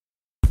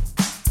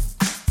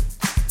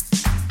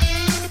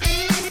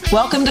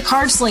Welcome to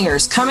Card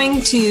Slingers,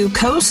 coming to you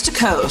coast to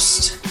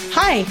coast.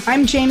 Hi,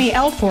 I'm Jamie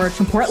Elford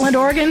from Portland,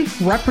 Oregon,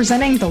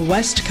 representing the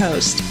West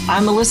Coast.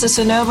 I'm Melissa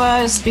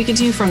Sonova, speaking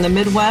to you from the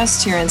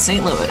Midwest here in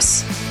St.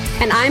 Louis.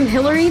 And I'm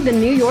Hillary, the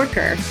New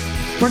Yorker.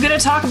 We're going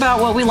to talk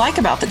about what we like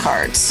about the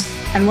cards.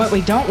 And what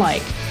we don't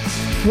like.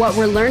 What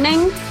we're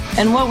learning.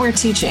 And what we're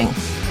teaching.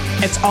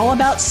 It's all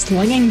about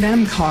slinging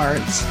them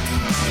cards.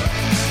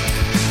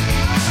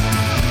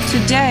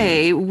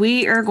 Today,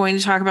 we are going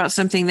to talk about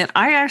something that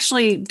I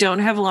actually don't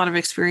have a lot of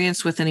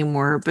experience with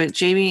anymore, but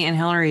Jamie and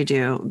Hillary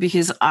do,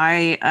 because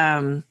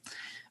I,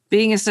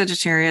 being a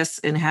Sagittarius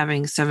and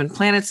having 7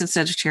 planets in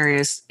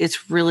Sagittarius,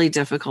 it's really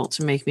difficult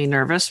to make me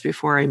nervous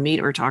before I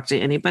meet or talk to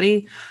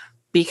anybody,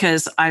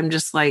 because I'm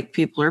just like,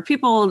 people are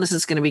people, and this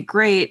is going to be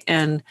great.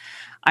 And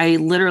I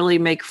literally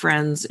make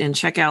friends in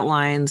checkout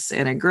lines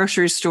and at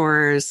grocery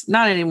stores,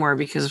 not anymore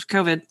because of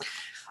COVID.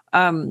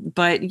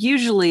 But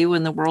usually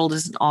when the world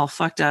isn't all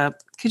fucked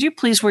up, could you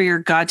please wear your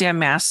goddamn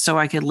mask so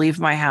I could leave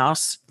my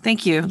house?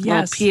 Thank you.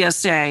 Yes. Little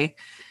PSA.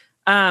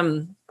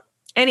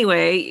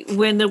 Anyway,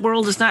 when the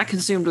world is not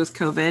consumed with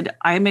COVID,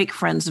 I make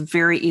friends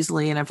very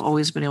easily. And I've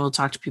always been able to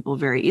talk to people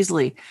very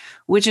easily,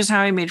 which is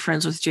how I made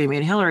friends with Jamie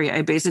and Hillary.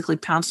 I basically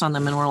pounced on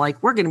them and we're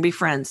like, we're going to be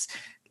friends.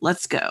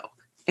 Let's go.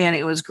 And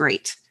it was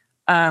great.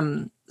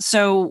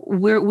 So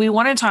we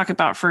want to talk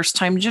about first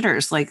time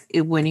jitters, like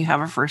when you have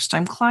a first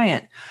time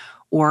client,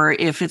 or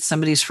if it's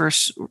somebody's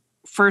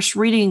first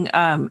reading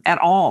at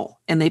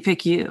all and they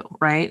pick you,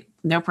 right?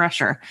 No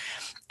pressure.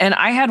 And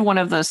I had one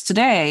of those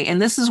today,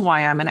 and this is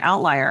why I'm an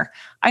outlier.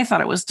 I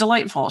thought it was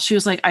delightful. She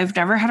was like, I've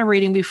never had a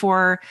reading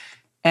before,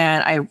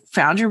 and I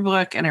found your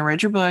book and I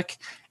read your book,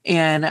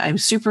 and I'm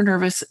super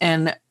nervous.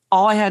 And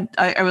I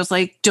was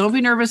like, don't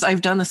be nervous.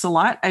 I've done this a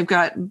lot. I've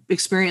got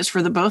experience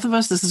for the both of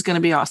us. This is going to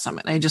be awesome.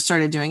 And I just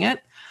started doing it.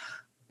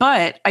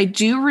 But I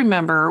do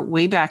remember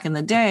way back in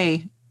the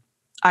day,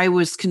 I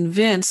was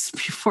convinced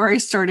before I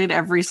started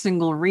every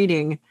single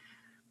reading,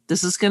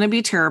 this is going to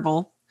be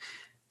terrible.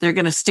 They're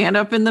going to stand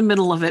up in the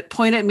middle of it,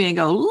 point at me and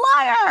go,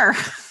 liar,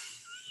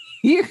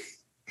 you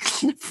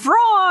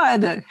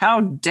fraud.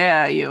 How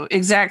dare you?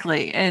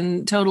 Exactly.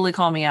 And totally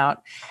call me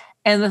out.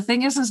 And the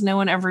thing is no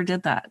one ever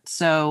did that.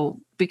 So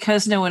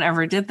because no one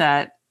ever did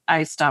that,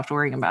 I stopped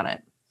worrying about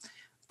it.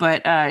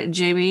 But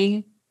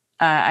Jamie,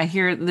 I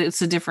hear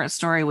it's a different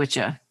story with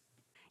you.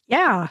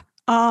 Yeah.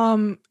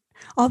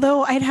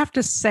 Although I'd have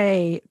to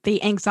say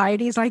the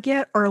anxieties I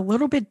get are a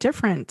little bit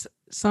different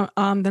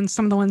than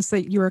some of the ones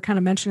that you were kind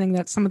of mentioning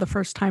that some of the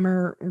first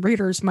timer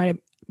readers might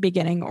be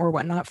getting or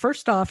whatnot.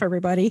 First off,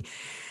 everybody,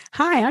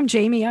 hi, I'm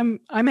Jamie. I'm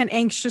an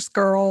anxious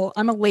girl.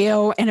 I'm a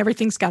Leo, and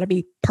everything's got to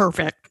be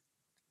perfect.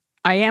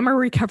 I am a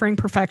recovering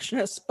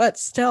perfectionist, but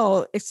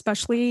still,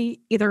 especially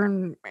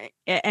either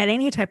at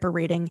any type of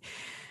reading,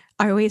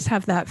 I always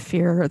have that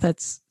fear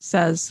that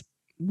says,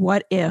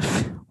 what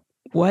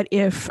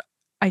if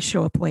I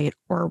show up late,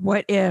 or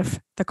what if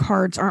the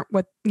cards aren't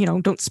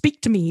don't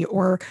speak to me,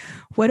 or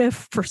what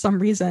if for some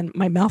reason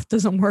my mouth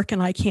doesn't work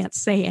and I can't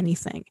say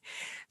anything.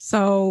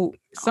 So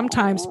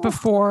sometimes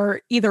before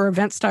either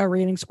event style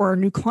readings or a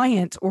new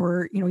client,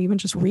 or, even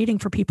just reading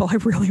for people I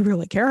really,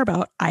 really care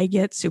about, I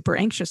get super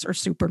anxious or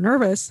super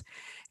nervous,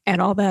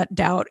 and all that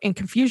doubt and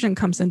confusion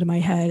comes into my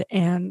head.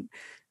 And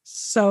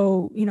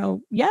so,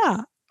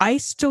 I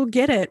still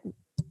get it.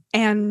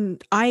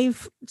 And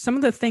some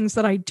of the things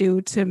that I do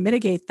to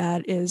mitigate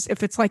that is,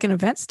 if it's like an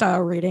event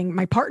style reading,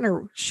 my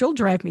partner, she'll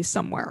drive me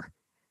somewhere,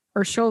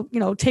 or she'll,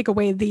 take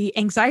away the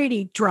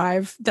anxiety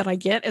drive that I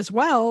get as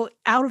well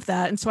out of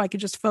that. And so I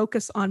could just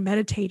focus on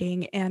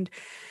meditating and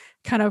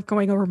kind of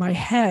going over my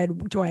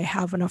head. Do I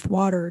have enough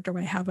water? Do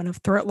I have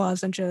enough throat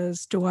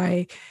lozenges? Do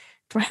I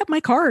have my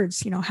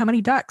cards? How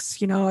many decks?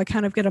 I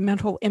kind of get a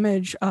mental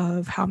image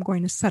of how I'm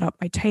going to set up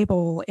my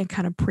table and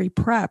kind of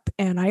pre-prep.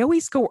 And I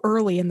always go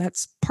early, and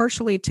that's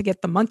partially to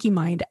get the monkey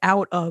mind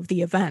out of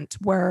the event,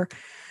 where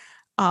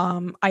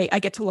I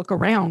get to look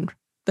around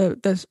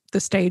the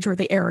stage or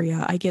the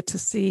area. I get to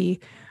see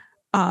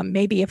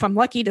maybe if I'm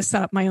lucky to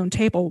set up my own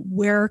table,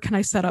 where can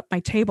I set up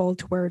my table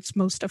to where it's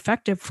most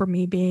effective for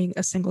me being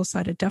a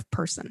single-sided deaf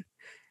person?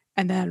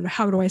 And then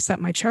how do I set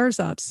my chairs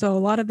up? So a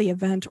lot of the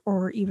event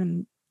or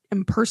even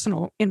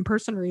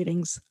in-person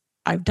readings,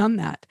 I've done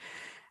that.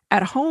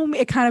 At home,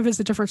 it kind of is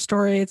a different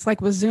story. It's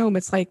like with Zoom,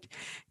 it's like,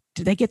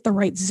 do they get the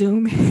right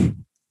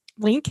Zoom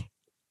link?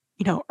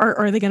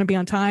 Are they going to be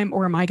on time,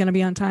 or am I going to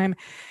be on time?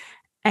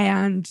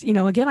 And,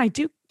 again, I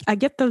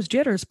get those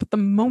jitters, but the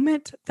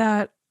moment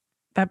that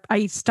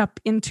I step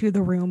into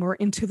the room or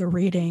into the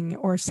reading,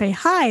 or say,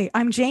 hi,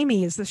 I'm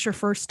Jamie, is this your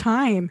first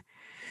time?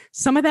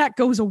 Some of that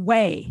goes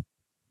away,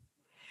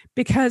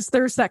 because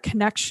there's that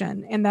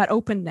connection and that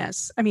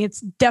openness. I mean,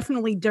 it's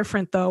definitely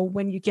different though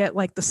when you get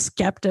like the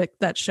skeptic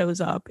that shows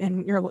up,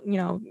 and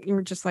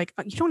you're just like,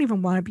 you don't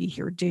even want to be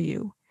here, do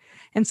you?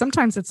 And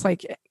sometimes it's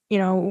like,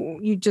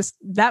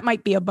 that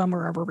might be a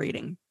bummer of a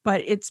reading,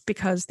 but it's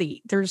because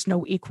there's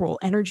no equal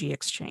energy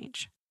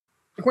exchange.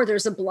 Or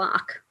there's a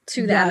block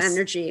to that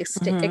energy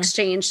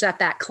exchange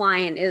that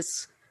client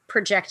is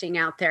projecting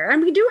out there.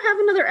 And we do have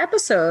another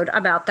episode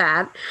about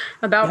that,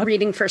 about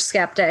reading for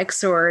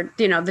skeptics, or,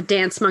 you know, the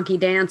Dance Monkey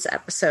Dance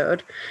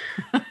episode.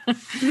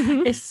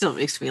 It still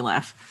makes me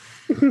laugh.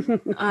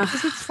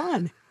 Because it's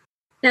fun.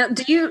 Now,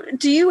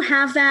 do you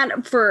have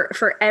that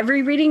for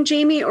every reading,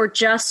 Jamie, or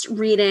just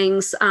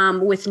readings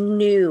with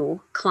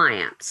new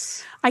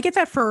clients? I get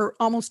that for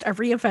almost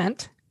every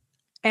event.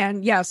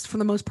 And yes, for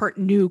the most part,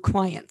 new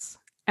clients.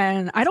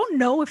 And I don't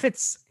know if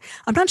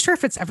I'm not sure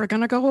if it's ever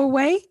going to go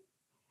away.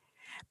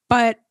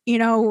 But, you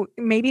know,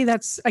 maybe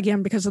that's,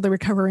 again, because of the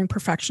recovering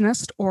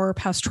perfectionist or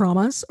past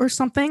traumas or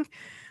something.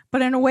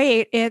 But in a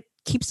way, it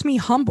keeps me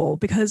humble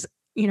because,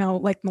 you know,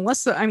 like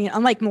Melissa, I mean,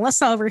 unlike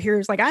Melissa over here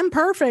is like, I'm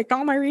perfect.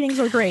 All my readings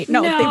are great.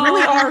 No, they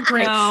really are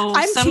great. No,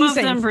 I'm some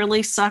teasing. of them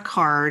really suck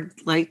hard,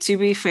 like, to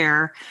be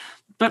fair.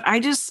 But I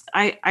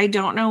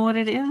don't know what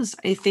it is.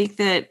 I think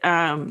that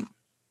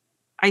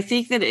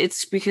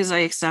it's because I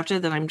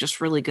accepted that I'm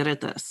just really good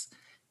at this.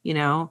 You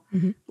know,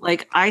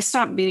 like I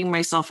stopped beating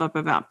myself up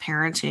about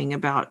parenting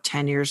about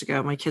 10 years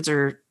ago. My kids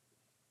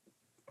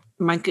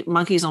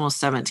Monkey's almost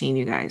 17,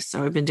 you guys.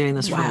 So I've been doing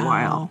this for a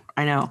while.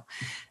 I know.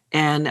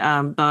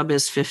 And Bub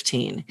is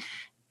 15.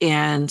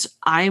 And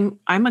I'm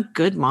a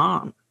good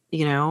mom,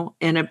 you know,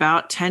 and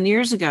about 10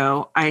 years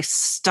ago, I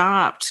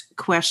stopped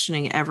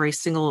questioning every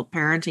single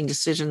parenting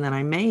decision that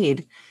I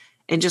made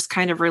and just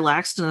kind of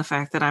relaxed in the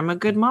fact that I'm a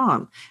good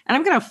mom. And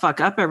I'm going to fuck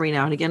up every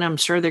now and again. I'm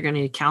sure they're going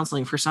to need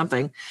counseling for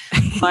something.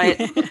 But,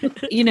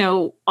 you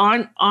know,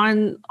 on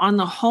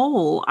the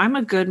whole, I'm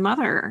a good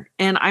mother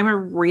and I'm a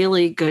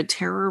really good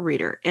tarot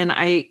reader. And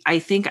I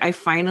think I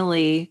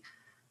finally,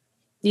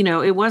 you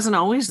know, it wasn't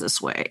always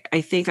this way.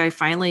 I think I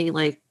finally,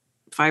 like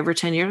 5 or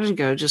 10 years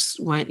ago, just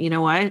went, you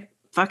know what?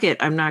 Fuck it.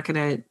 I'm not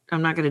going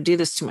to do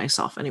this to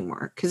myself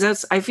anymore.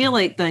 Cause I feel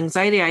like the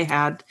anxiety I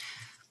had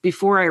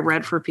before I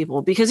read for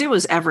people, because it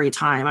was every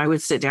time I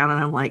would sit down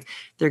and I'm like,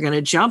 they're going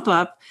to jump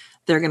up,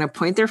 they're going to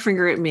point their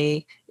finger at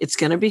me. It's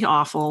going to be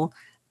awful.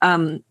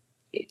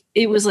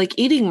 It was like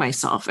eating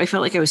myself. I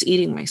felt like I was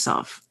eating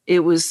myself.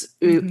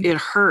 It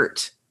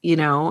hurt, you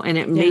know, and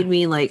it made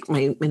me like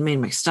it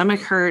made my stomach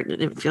hurt. It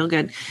didn't feel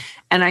good.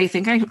 And I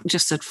think I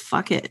just said,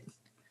 fuck it.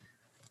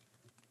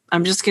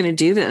 I'm just going to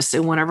do this.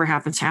 And whatever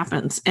happens,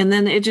 happens. And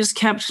then it just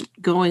kept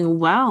going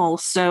well.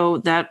 So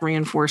that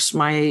reinforced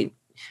my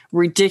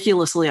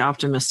ridiculously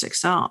optimistic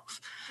self.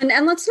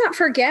 And let's not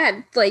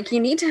forget, like, you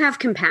need to have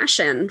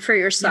compassion for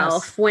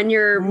yourself when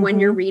you're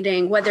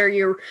reading, whether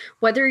you're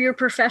a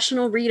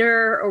professional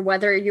reader or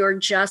whether you're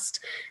just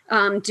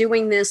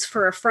doing this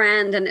for a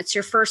friend and it's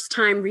your first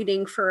time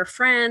reading for a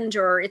friend,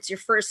 or it's your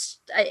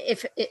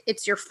if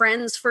it's your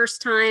friend's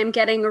first time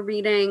getting a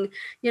reading,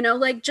 you know,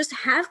 like, just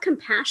have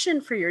compassion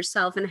for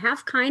yourself and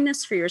have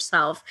kindness for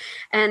yourself,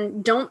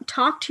 and don't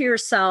talk to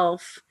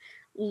yourself,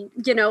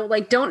 you know,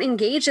 like, don't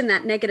engage in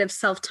that negative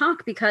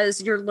self-talk, because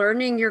you're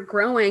learning, you're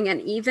growing.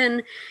 And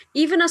even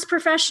us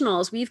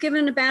professionals, we've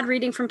given a bad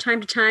reading from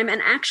time to time.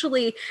 And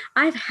actually,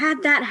 I've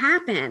had that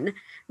happen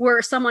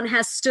where someone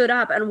has stood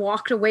up and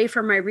walked away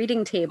from my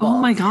reading table. Oh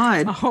my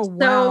God. Oh,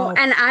 wow.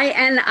 So,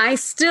 and I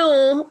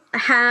still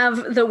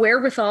have the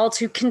wherewithal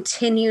to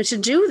continue to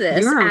do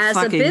this as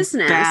a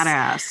business.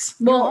 Badass.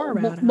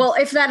 Well,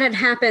 if that had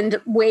happened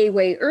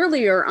way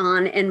earlier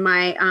on in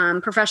my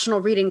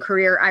professional reading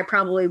career, I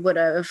probably would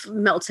have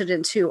melted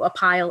into a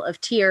pile of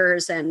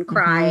tears and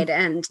cried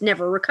and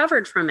never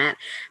recovered from it.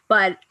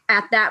 But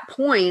at that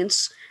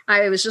point,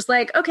 I was just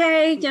like,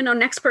 okay, you know,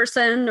 next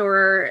person.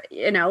 Or,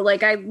 you know,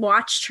 like, I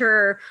watched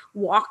her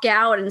walk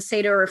out and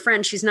say to her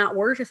friend, she's not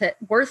worth it.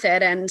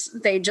 And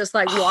they just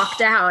like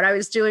walked out. I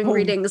was doing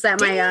readings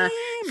at my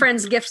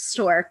friend's gift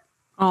store.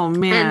 Oh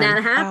man. And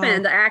that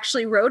happened. I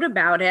actually wrote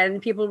about it,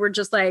 and people were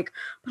just like,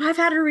 but I've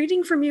had a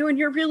reading from you and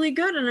you're really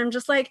good. And I'm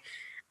just like,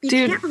 you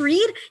can't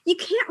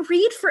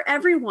read for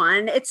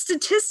everyone. It's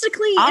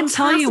statistically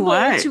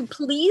impossible to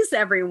please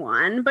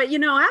everyone. But, you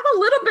know, have a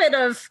little bit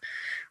of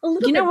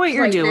you know what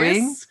you're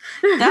doing?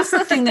 That's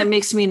the thing that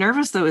makes me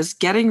nervous, though, is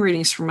getting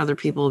readings from other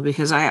people,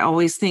 because I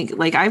always think,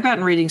 like, I've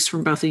gotten readings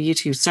from both of you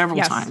two several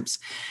times.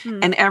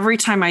 And every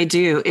time I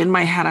do, in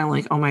my head, I'm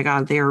like, oh my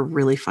God, they are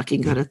really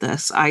fucking good at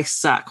this. I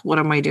suck. What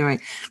am I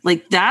doing?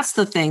 Like, that's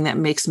the thing that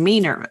makes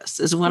me nervous,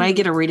 is when I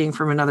get a reading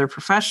from another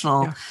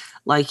professional,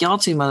 like y'all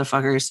two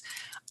motherfuckers.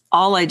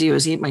 All I do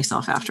is eat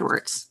myself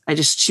afterwards. I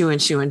just chew and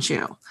chew and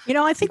chew. You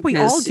know, I think we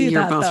all do that.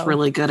 You're both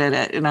really good at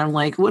it. And I'm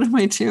like, what am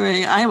I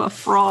doing? I am a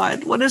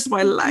fraud. What is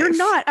my life? You're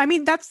not. I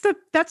mean, that's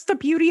the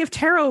beauty of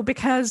tarot,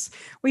 because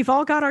we've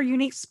all got our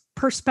unique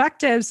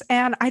perspectives,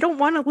 and I don't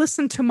want to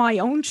listen to my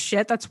own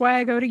shit. That's why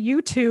I go to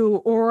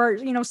YouTube or,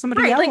 you know,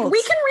 somebody else. Like,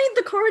 we can read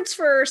the cards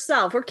for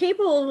ourselves. We're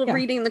capable of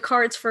reading the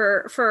cards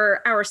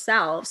for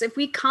ourselves. If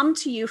we come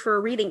to you for a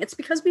reading, it's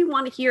because we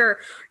want to hear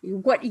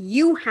what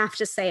you have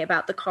to say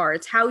about the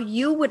cards, how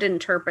you would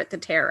interpret the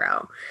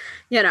tarot.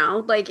 You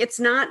know, like, it's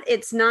not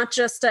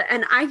just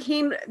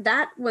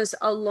that was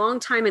a long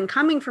time in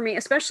coming for me,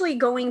 especially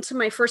going to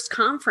my first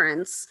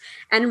conference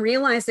and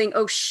realizing,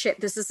 oh shit,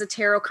 this is a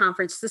tarot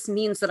conference. This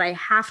means that I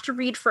have to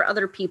read for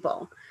other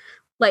people.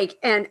 Like,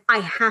 and I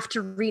have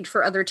to read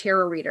for other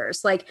tarot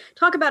readers. Like,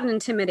 talk about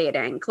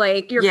intimidating.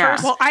 Like your Yeah.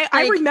 first. Well, I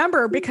like-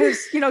 remember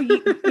because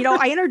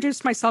I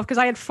introduced myself because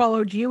I had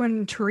followed you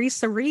and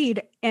Teresa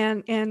Reed,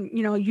 and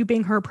you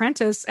being her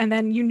apprentice, and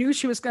then you knew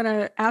she was going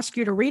to ask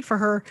you to read for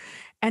her,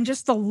 and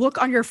just the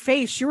look on your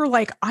face, you were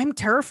like, "I'm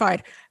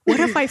terrified. What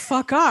if I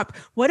fuck up?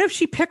 What if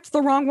she picked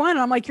the wrong one?" And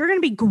I'm like, "You're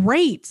going to be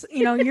great.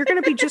 You're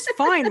going to be just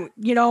fine."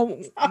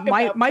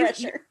 My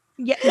pressure.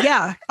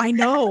 Yeah, I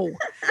know.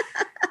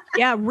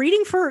 Yeah,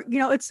 reading for,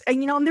 it's,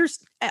 and there's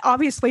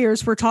obviously,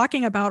 as we're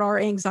talking about our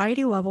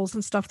anxiety levels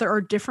and stuff, there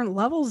are different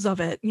levels of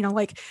it.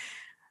 Like,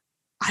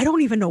 I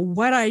don't even know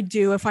what I'd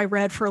do if I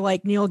read for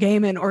like Neil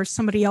Gaiman or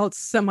somebody else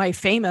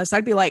semi-famous.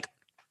 I'd be like,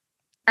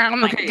 oh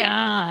my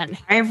God.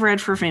 I've read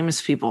for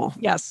famous people.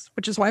 Yes,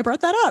 which is why I brought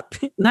that up.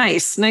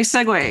 Nice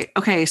segue.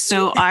 Okay,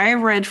 so I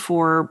read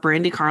for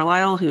Brandi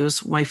Carlile,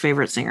 who's my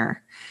favorite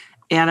singer,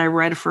 and I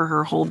read for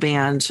her whole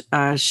band.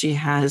 She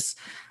has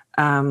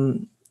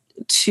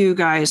two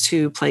guys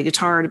who play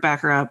guitar to back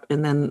her up,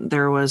 and then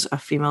there was a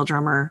female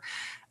drummer,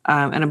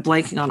 and I'm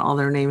blanking on all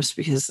their names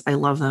because I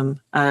love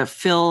them.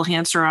 Phil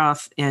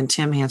Hanseroth and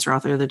Tim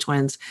Hanseroth are the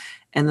twins,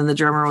 and then the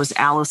drummer was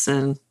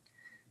Allison.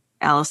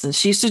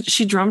 She's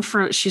drummed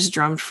for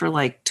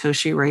like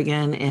Toshi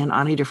Reagan and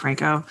Ani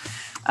DeFranco.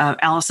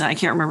 Allison, I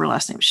can't remember her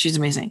last name. She's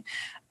amazing.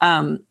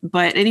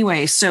 But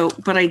anyway,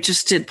 but I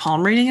just did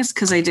palm readings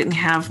because I didn't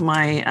have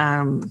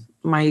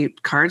my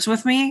cards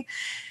with me,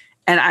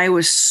 and I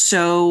was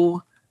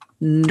so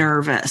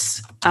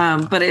nervous.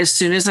 But as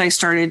soon as I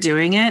started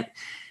doing it,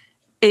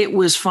 it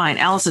was fine.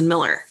 Allie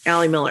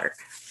Miller.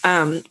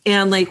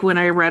 And like when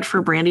I read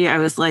for Brandi, I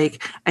was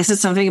like, I said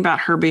something about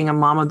her being a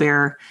mama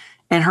bear,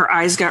 and her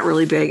eyes got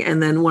really big.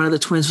 And then one of the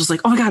twins was like,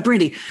 "Oh my God,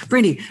 Brandi.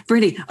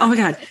 Oh my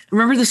God.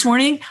 Remember this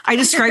morning? I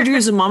described you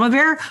as a mama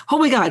bear. Oh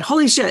my God.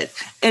 Holy shit."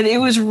 And it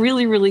was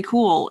really, really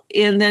cool.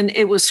 And then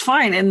it was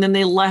fine. And then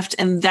they left.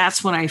 And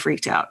that's when I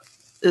freaked out,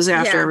 is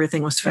after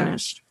everything was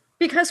finished.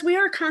 Because we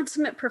are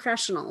consummate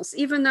professionals,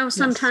 even though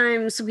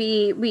sometimes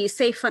we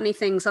say funny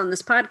things on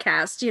this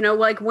podcast,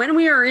 like when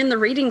we are in the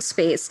reading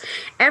space,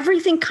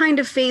 everything kind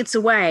of fades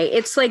away.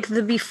 It's like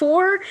the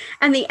before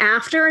and the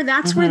after,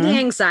 that's where the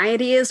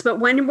anxiety is. But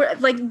when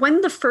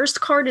when the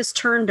first card is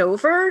turned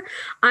over,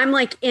 I'm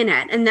like in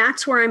it, and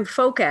that's where I'm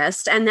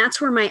focused, and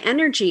that's where my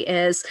energy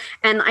is.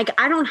 And like,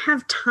 I don't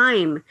have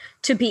time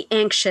to be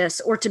anxious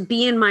or to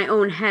be in my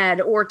own head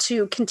or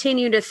to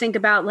continue to think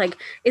about like,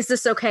 is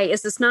this okay?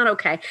 Is this not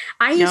okay?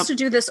 I used to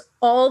do this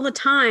all the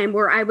time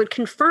where I would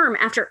confirm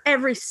after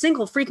every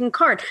single freaking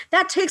card.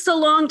 That takes a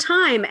long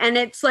time. And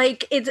it's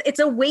like, it's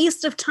a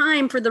waste of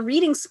time for the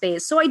reading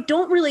space. So I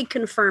don't really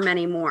confirm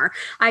anymore.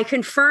 I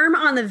confirm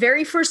on the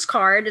very first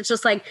card. It's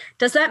just like,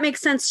 does that make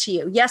sense to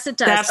you? Yes, it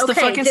does. That's the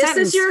fucking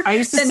sentence. I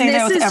used to say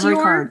that with every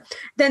card.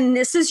 Then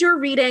this is your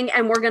reading,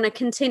 and we're going to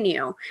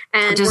continue.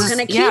 And we're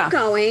going to keep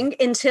going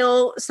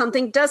until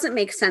something doesn't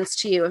make sense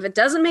to you. If it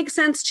doesn't make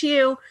sense to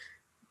you,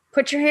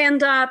 put your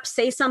hand up,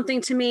 say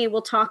something to me,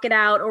 we'll talk it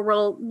out, or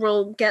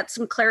we'll get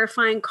some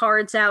clarifying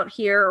cards out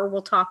here, or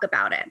we'll talk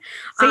about it.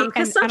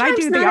 Because sometimes I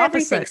do not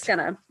everything's going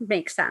to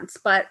make sense,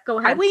 but go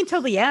ahead. I wait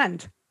until the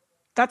end.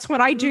 That's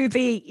when I do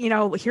the,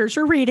 here's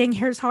your reading,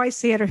 here's how I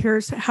see it, or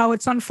here's how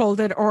it's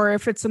unfolded, or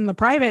if it's in the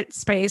private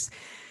space,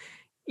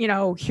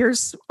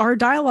 here's our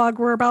dialogue.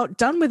 We're about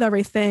done with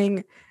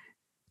everything.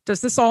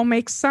 Does this all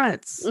make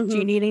sense? Do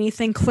you need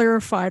anything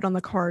clarified on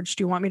the cards?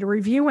 Do you want me to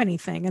review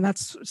anything? And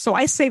so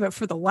I save it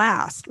for the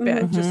last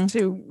bit just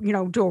to,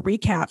 do a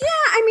recap. Yeah.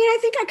 I mean, I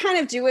think I kind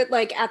of do it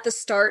like at the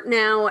start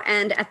now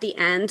and at the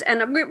end.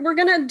 And we're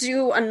going to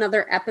do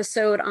another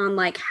episode on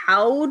like,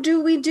 how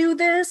do we do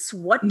this?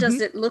 What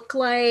does it look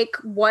like?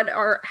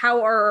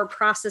 How are our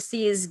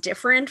processes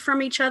different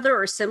from each other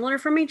or similar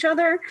from each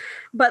other?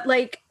 But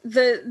like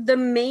the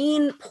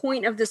main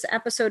point of this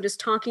episode is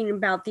talking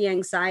about the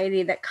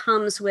anxiety that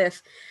comes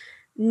with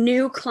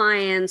new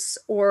clients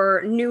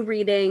or new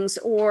readings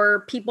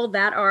or people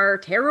that are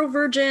tarot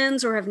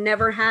virgins or have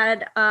never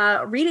had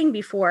a reading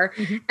before.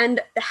 And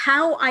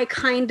how I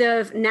kind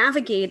of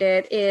navigate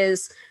it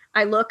is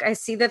I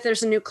see that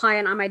there's a new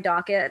client on my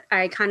docket.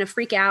 I kind of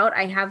freak out.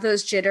 I have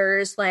those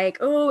jitters like,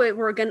 oh,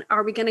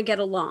 are we going to get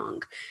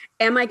along?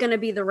 Am I going to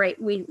be the right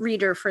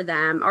reader for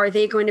them? Are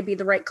they going to be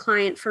the right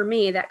client for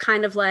me? That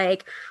kind of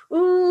like,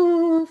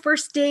 ooh,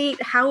 first date,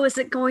 how is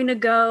it going to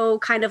go?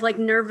 Kind of like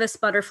nervous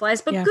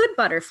butterflies, but good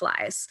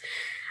butterflies.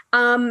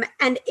 And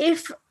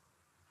if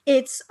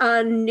it's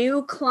a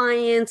new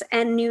client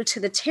and new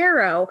to the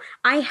tarot,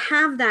 I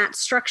have that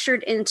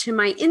structured into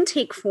my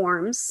intake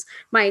forms,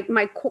 my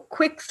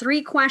quick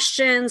 3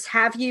 questions.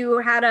 Have you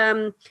had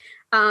a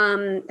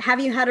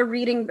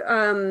reading?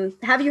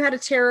 Have you had a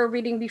tarot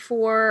reading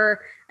before?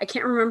 I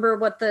can't remember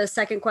what the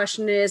second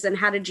question is. And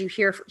how did you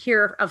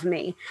hear of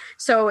me?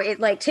 So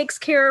it like takes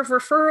care of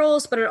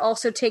referrals, but it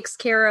also takes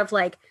care of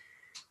like,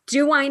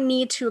 do I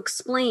need to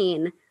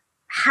explain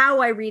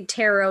how I read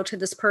tarot to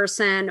this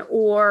person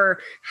or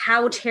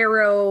how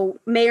tarot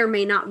may or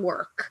may not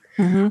work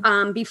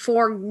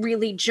before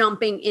really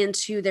jumping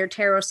into their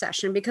tarot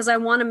session, because I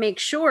want to make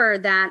sure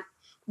that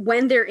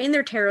when they're in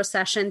their tarot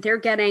session, they're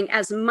getting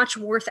as much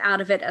worth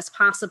out of it as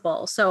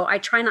possible. So I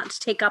try not to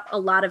take up a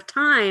lot of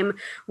time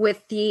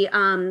with the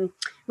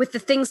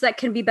things that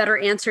can be better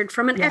answered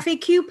from an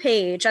FAQ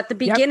page at the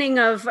beginning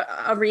of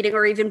a reading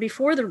or even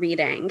before the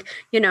reading,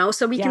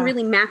 so we can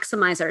really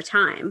maximize our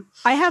time.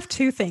 I have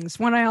two things.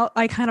 One,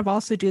 I kind of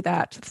also do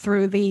that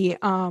through the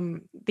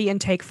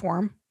intake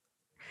form.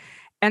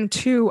 And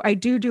two, I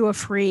do a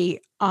free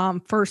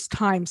first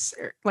time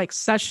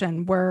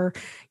session where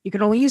you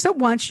can only use it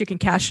once. You can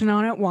cash in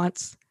on it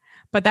once.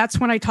 But that's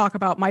when I talk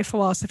about my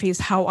philosophies,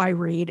 how I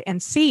read,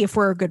 and see if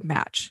we're a good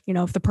match,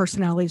 if the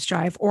personalities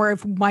jive, or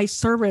if my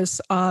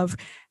service of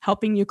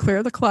helping you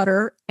clear the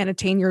clutter and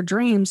attain your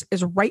dreams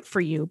is right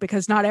for you.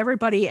 Because not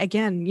everybody,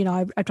 again,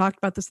 I've talked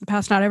about this in the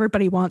past, not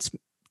everybody wants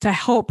to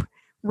help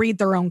read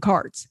their own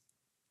cards.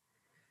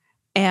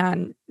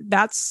 And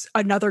that's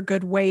another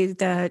good way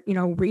that,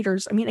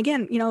 readers, a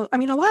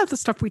lot of the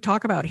stuff we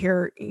talk about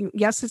here,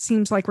 yes, it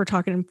seems like we're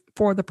talking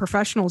for the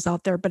professionals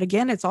out there, but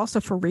again, it's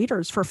also for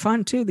readers, for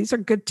fun too. These are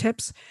good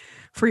tips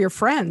for your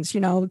friends,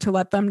 to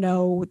let them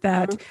know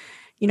that,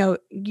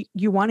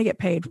 you want to get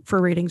paid for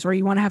readings, or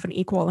you want to have an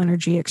equal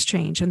energy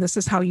exchange. And this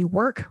is how you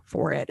work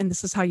for it. And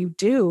this is how you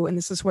do. And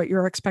this is what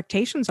your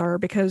expectations are,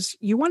 because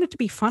you want it to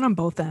be fun on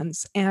both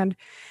ends. And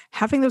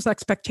having those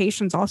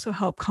expectations also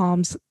help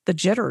calms the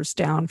jitters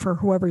down for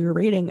whoever you're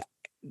reading.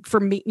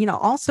 For me,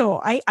 also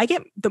I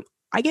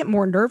get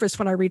more nervous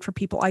when I read for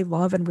people I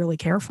love and really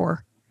care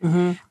for,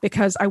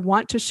 because I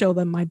want to show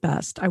them my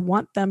best. I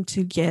want them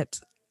to get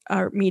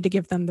me to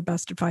give them the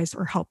best advice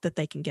or help that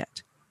they can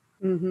get.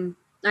 Mm-hmm.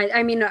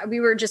 We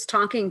were just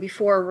talking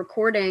before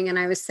recording, and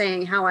I was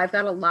saying how I've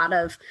got a lot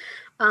of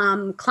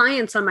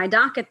clients on my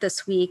docket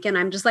this week, and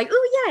I'm just like,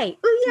 "Ooh, yay.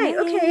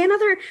 Okay,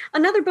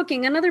 another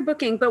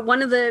booking." But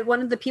one of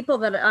the people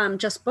that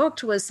just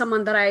booked was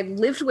someone that I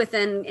lived with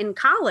in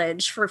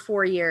college for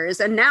 4 years,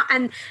 and now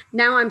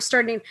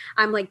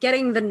I'm like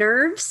getting the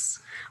nerves.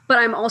 But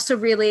I'm also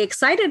really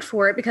excited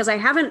for it because I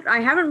haven't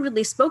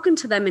really spoken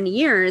to them in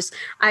years.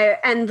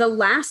 And the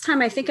last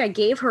time I think I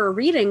gave her a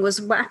reading was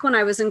back when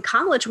I was in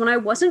college, when I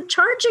wasn't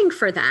charging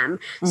for them.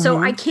 So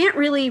I can't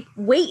really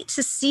wait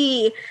to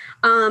see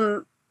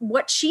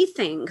what she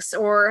thinks,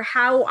 or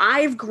how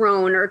I've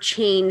grown or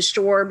changed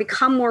or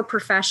become more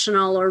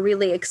professional or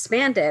really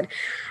expanded.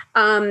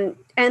 And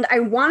I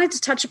wanted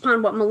to touch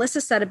upon what Melissa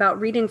said about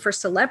reading for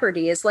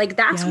celebrities. Like,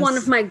 that's one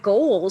of my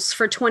goals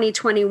for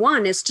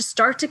 2021 is to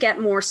start to get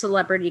more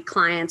celebrity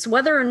clients,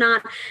 whether or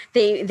not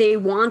they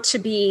want to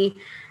be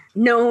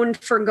known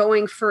for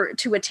going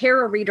to a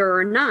tarot reader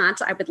or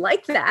not. I would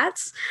like that.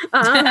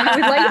 I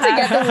would like to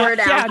get the word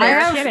out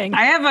there.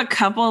 I have a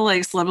couple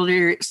like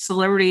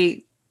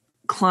celebrity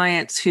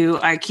clients who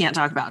I can't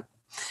talk about,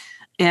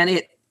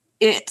 and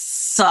it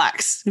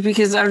sucks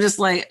because I'm just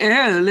like,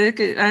 oh, look,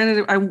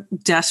 I'm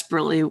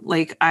desperately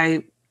like,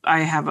 I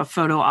have a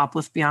photo op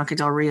with Bianca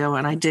Del Rio,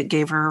 and I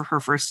gave her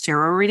first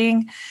tarot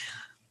reading,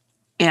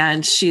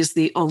 and she's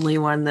the only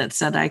one that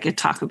said I could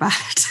talk about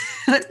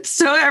it.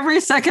 So every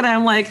second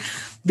I'm like,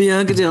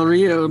 Bianca Del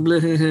Rio, blah,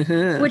 blah,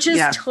 blah. Which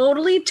is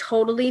totally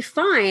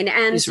fine.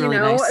 And, really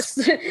nice.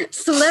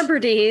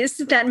 Celebrities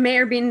that may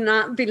or may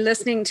not be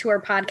listening to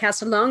our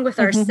podcast, along with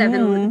our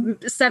seven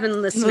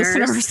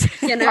listeners.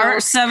 Our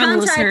seven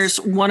listeners,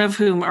 one of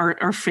whom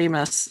are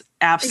famous,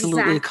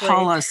 absolutely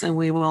call us and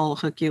we will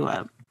hook you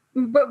up.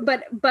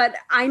 But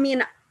I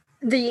mean,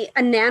 the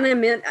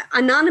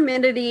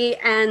anonymity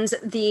and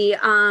the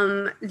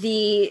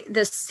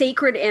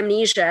sacred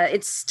amnesia,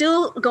 it's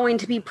still going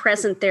to be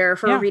present there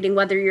for a reading,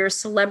 whether you're a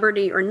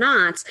celebrity or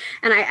not.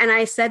 And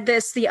I said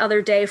this the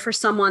other day for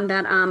someone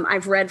that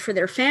I've read for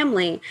their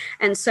family.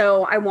 And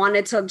so I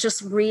wanted to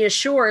just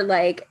reassure,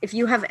 like, if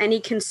you have any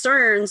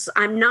concerns,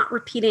 I'm not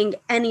repeating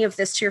any of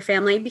this to your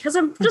family, because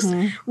I'm just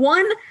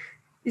one,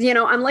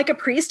 I'm like a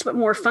priest, but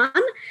more fun.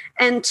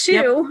 And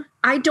two,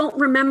 I don't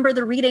remember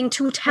the reading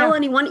to tell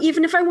anyone,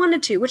 even if I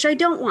wanted to, which I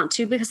don't want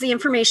to, because the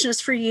information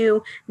is for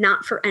you,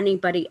 not for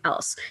anybody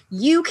else.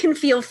 You can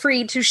feel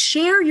free to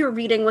share your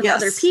reading with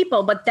other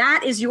people, but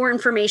that is your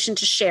information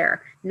to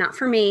share, not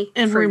for me.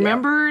 And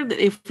remember that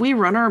if we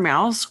run our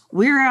mouths,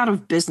 we're out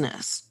of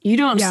business. You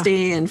don't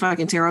stay in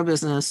fucking tarot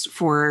business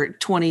for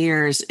 20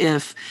 years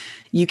if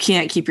you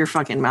can't keep your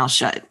fucking mouth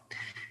shut.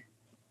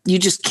 You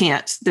just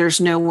can't.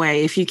 There's no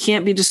way. If you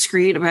can't be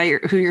discreet about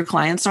who your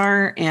clients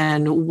are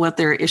and what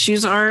their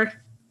issues are.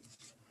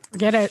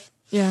 Get it.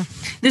 Yeah.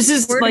 This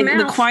is word like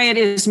the quiet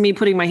is me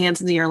putting my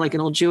hands in the air like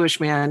an old Jewish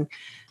man.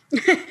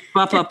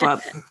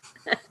 Up.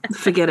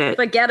 Forget it.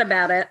 Forget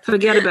about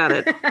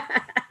it.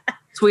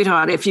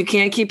 Sweetheart, if you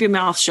can't keep your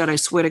mouth shut, I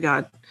swear to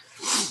God.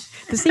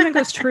 This even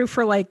goes true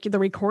for like the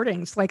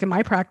recordings. Like in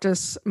my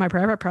practice, my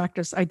private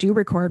practice, I do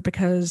record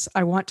because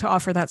I want to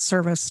offer that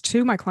service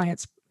to my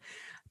clients.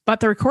 But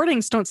the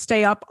recordings don't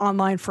stay up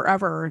online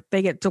forever.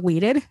 They get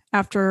deleted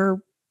after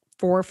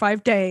 4 or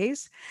 5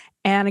 days.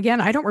 And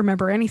again, I don't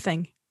remember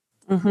anything,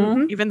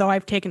 even though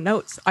I've taken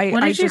notes.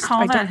 What did you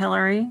call that,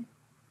 Hillary?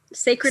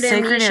 Sacred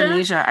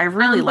amnesia. I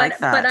really like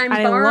that. But I'm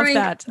borrowing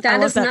that.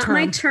 That is not term.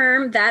 my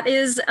term. That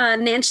is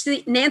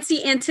Nancy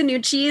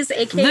Antonucci's,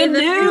 aka the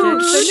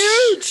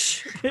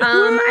Nooch. And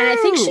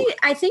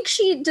I think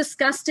she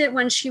discussed it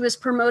when she was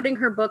promoting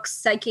her book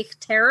Psychic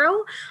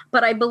Tarot,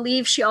 but I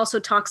believe she also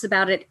talks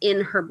about it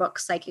in her book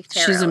Psychic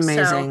Tarot. She's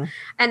amazing.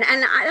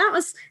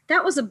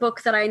 That was a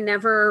book that I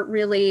never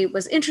really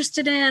was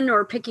interested in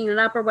or picking it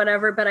up or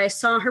whatever, but I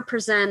saw her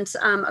present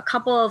a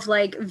couple of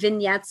like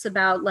vignettes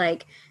about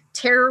like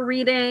tarot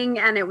reading,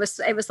 and it was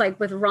like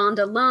with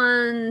Rhonda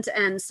Lund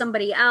and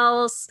somebody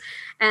else,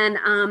 and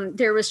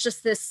there was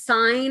just this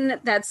sign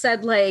that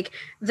said like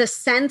the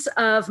scent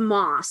of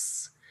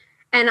moss,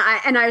 and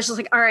I was just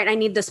like, all right, I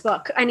need this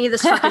book, I need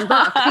this fucking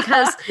book,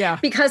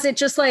 because it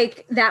just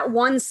like that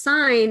one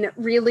sign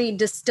really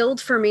distilled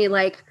for me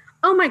like,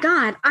 oh my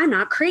God, I'm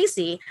not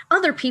crazy.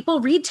 Other people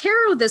read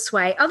tarot this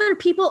way. Other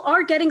people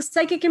are getting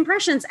psychic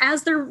impressions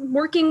as they're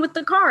working with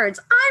the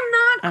cards. I'm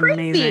not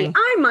crazy. Amazing.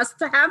 I must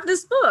have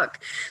this book.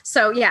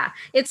 So yeah,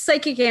 it's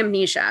Psychic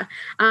Amnesia.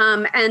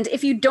 And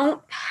if you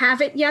don't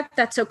have it yet,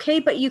 that's okay,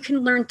 but you can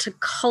learn to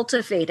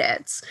cultivate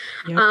it.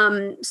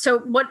 Yep. So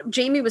what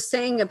Jamie was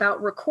saying about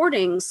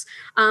recordings,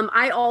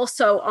 I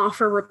also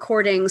offer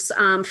recordings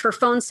for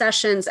phone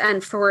sessions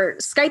and for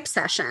Skype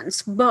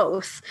sessions,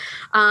 both.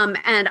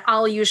 And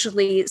I'll usually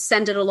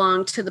send it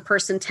along to the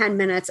person 10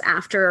 minutes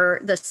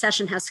after the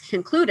session has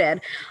concluded.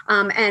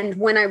 And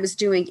when I was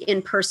doing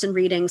in-person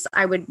readings,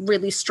 I would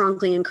really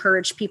strongly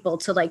encourage people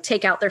to like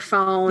take out their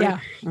phone,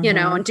 you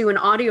know, and do an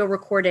audio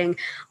recording.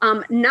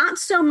 Not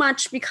so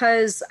much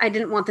because I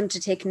didn't want them to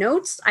take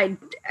notes. I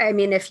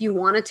mean, if you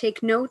want to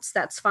take notes,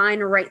 that's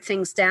fine, or write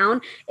things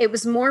down. It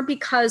was more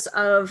because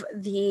of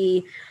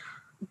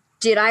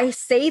did I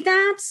say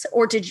that,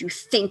 or did you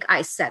think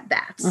I said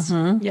that?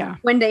 Yeah.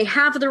 When they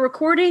have the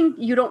recording,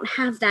 you don't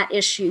have that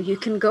issue. You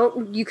can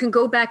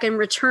go back and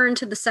return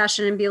to the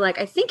session and be like,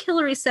 I think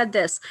Hillary said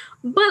this,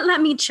 but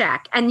let me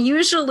check. And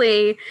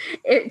usually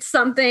it's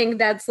something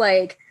that's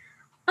like,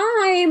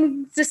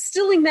 I'm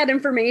distilling that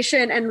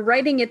information and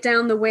writing it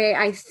down the way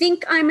I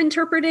think I'm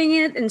interpreting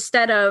it,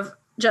 instead of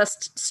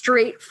just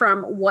straight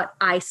from what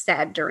I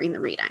said during the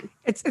reading.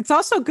 It's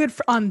also good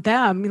on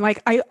them.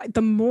 Like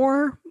the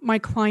more my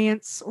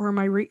clients or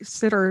my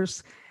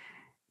sitters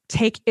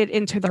take it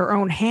into their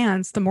own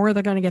hands, the more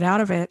they're going to get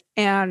out of it.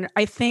 And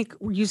I think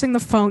using the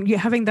phone,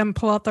 having them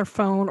pull out their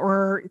phone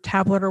or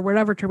tablet or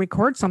whatever to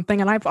record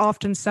something. And I've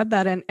often said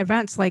that in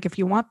events, like if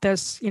you want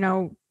this, you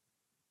know,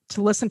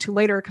 to listen to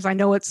later, because I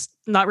know it's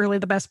not really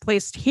the best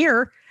place to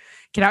hear,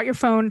 get out your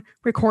phone,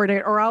 record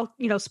it, or I'll,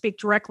 you know, speak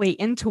directly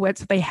into it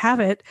so they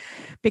have it,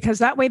 because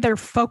that way they're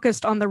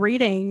focused on the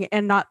reading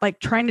and not like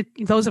trying to,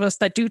 those of us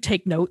that do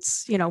take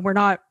notes, you know, we're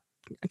not,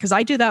 because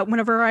I do that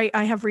whenever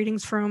I have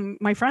readings from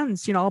my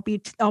friends, you know,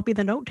 I'll be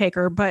the note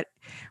taker, but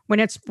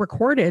when it's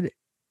recorded,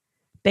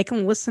 they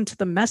can listen to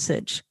the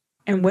message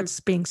and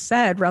what's being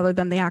said rather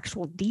than the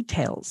actual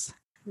details.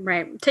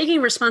 Right.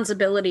 Taking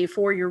responsibility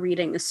for your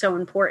reading is so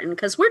important,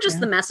 because we're just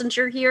the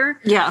messenger here.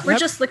 Yeah. We're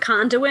just the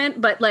conduit,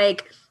 but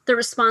like the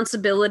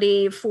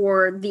responsibility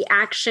for the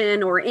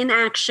action or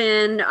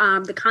inaction,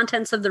 the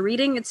contents of the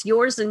reading, it's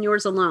yours and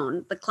yours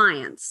alone, the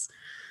client's.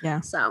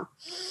 Yeah. So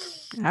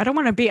I don't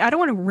want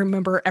to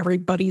remember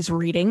everybody's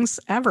readings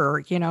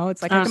ever. You know,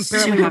 it's like I can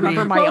barely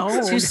remember my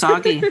own. Too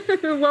soggy.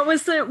 What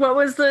was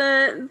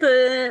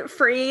the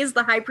phrase?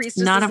 The high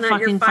priestess not is a not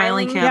fucking your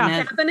filing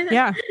cabinet.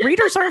 Yeah.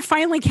 Readers aren't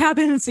filing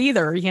cabinets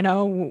either. You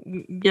know,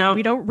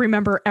 we don't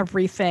remember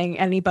everything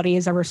anybody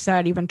has ever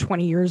said, even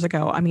 20 years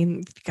ago. I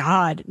mean,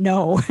 God,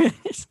 no.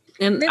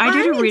 And I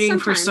did a reading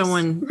for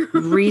someone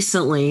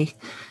recently,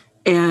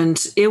 and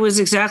it was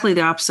exactly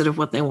the opposite of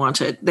what they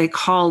wanted. They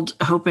called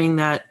hoping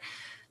that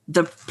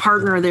the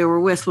partner they were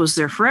with was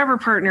their forever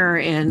partner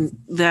and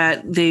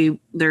that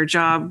their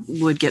job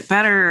would get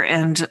better.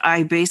 And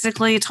I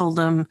basically told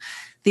them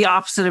the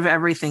opposite of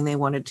everything they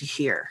wanted to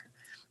hear.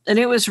 And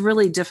it was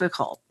really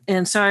difficult.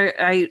 And so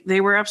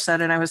they were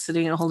upset, and I was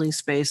sitting in a holding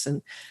space,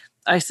 and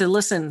I said,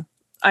 listen,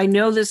 I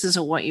know this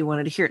isn't what you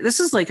wanted to hear. This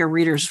is like a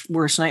reader's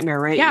worst nightmare,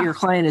 right? Yeah. Your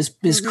client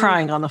is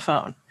crying on the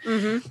phone.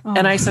 Mm-hmm. Oh.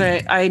 And I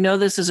said, I know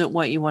this isn't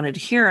what you wanted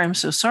to hear. I'm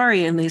so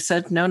sorry. And they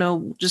said,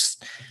 no,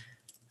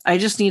 I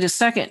just need a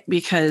second,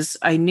 because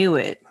I knew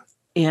it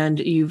and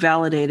you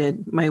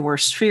validated my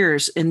worst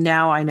fears. And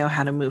now I know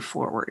how to move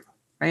forward.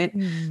 Right.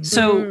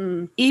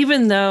 So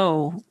even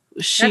though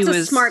that's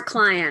a smart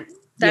client.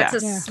 That's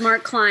a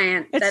smart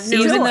client that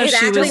knows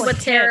exactly what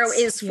tarot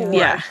is for.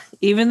 Yeah.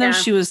 Even though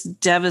she was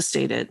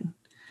devastated,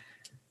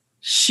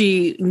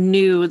 she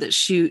knew that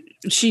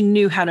she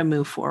knew how to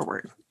move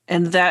forward.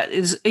 And that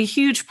is a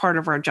huge part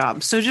of our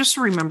job. So just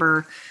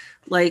remember,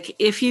 like,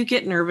 if you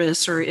get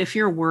nervous or if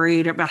you're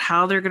worried about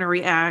how they're going to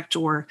react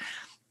or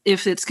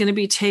if it's going to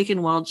be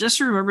taken well, just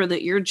remember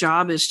that your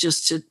job is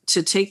just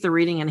to take the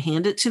reading and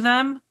hand it to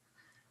them.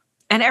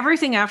 And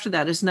everything after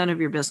that is none of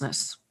your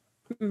business.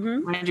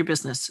 Mind your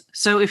business.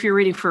 So if you're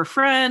reading for a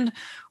friend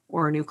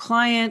or a new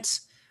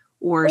client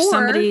or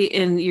somebody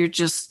and you're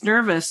just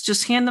nervous,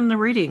 just hand them the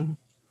reading.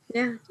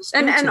 Yeah.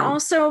 And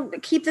also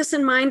keep this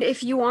in mind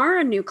if you are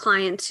a new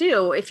client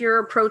too, if you're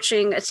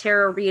approaching a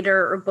tarot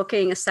reader or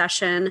booking a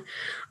session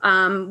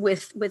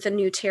with a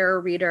new tarot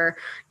reader,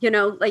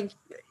 like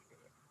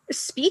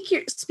speak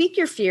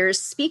your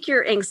fears, speak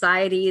your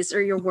anxieties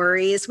or your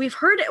worries. We've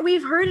heard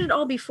it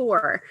all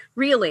before,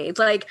 really.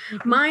 Like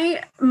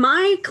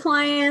my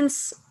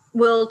clients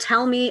will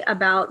tell me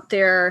about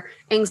their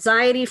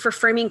anxiety for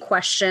framing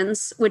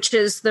questions, which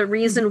is the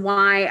reason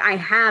why I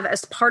have,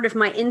 as part of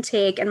my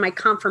intake and my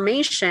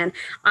confirmation,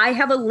 I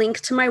have a link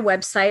to my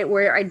website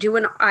where I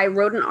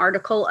wrote an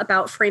article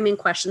about framing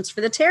questions for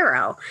the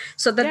tarot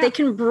so that they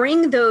can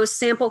bring those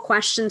sample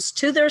questions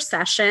to their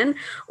session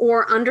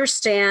or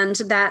understand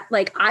that,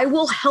 like, I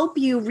will help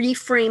you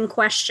reframe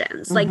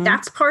questions. Like,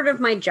 that's part of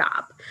my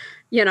job.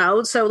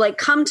 So like,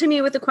 come to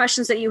me with the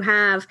questions that you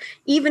have,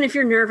 even if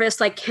you're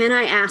nervous, like, can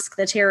I ask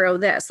the tarot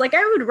this? Like,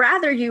 I would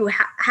rather you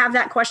have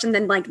that question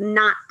than like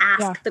not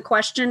ask the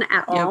question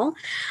at all.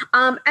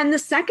 And the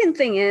second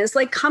thing is,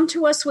 like, come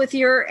to us with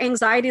your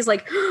anxieties,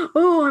 like,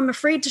 oh, I'm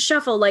afraid to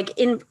shuffle, like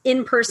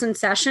in-person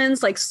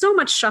sessions, like so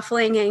much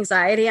shuffling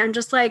anxiety. I'm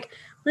just like,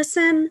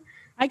 listen,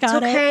 it's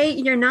okay.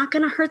 You're not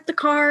going to hurt the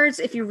cards.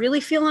 If you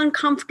really feel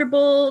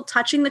uncomfortable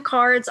touching the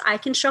cards, I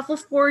can shuffle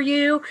for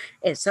you.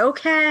 It's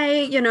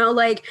okay.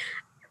 Like,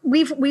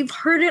 we've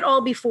heard it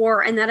all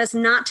before, and that is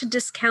not to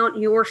discount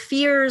your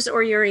fears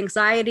or your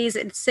anxieties.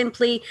 It's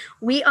simply,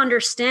 we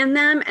understand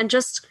them, and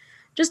just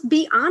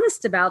be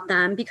honest about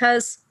them,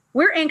 because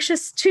we're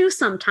anxious too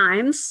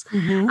sometimes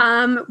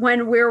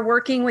when we're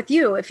working with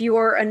you, if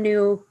you're a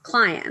new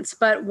client.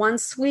 But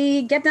once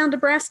we get down to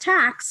brass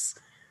tacks,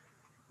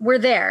 we're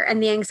there,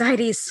 and the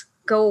anxieties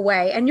go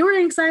away, and your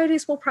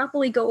anxieties will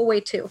probably go away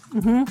too.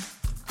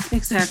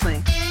 Exactly.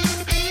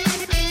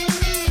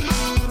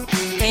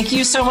 Thank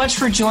you so much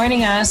for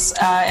joining us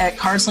at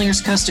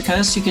Cardslingers Coast to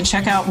Coast. You can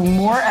check out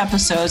more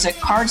episodes at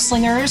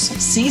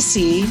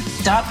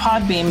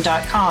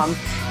cardslingerscc.podbeam.com.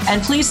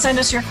 And please send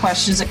us your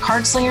questions at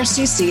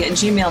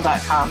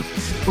cardslingerscc@gmail.com.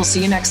 We'll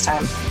see you next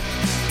time.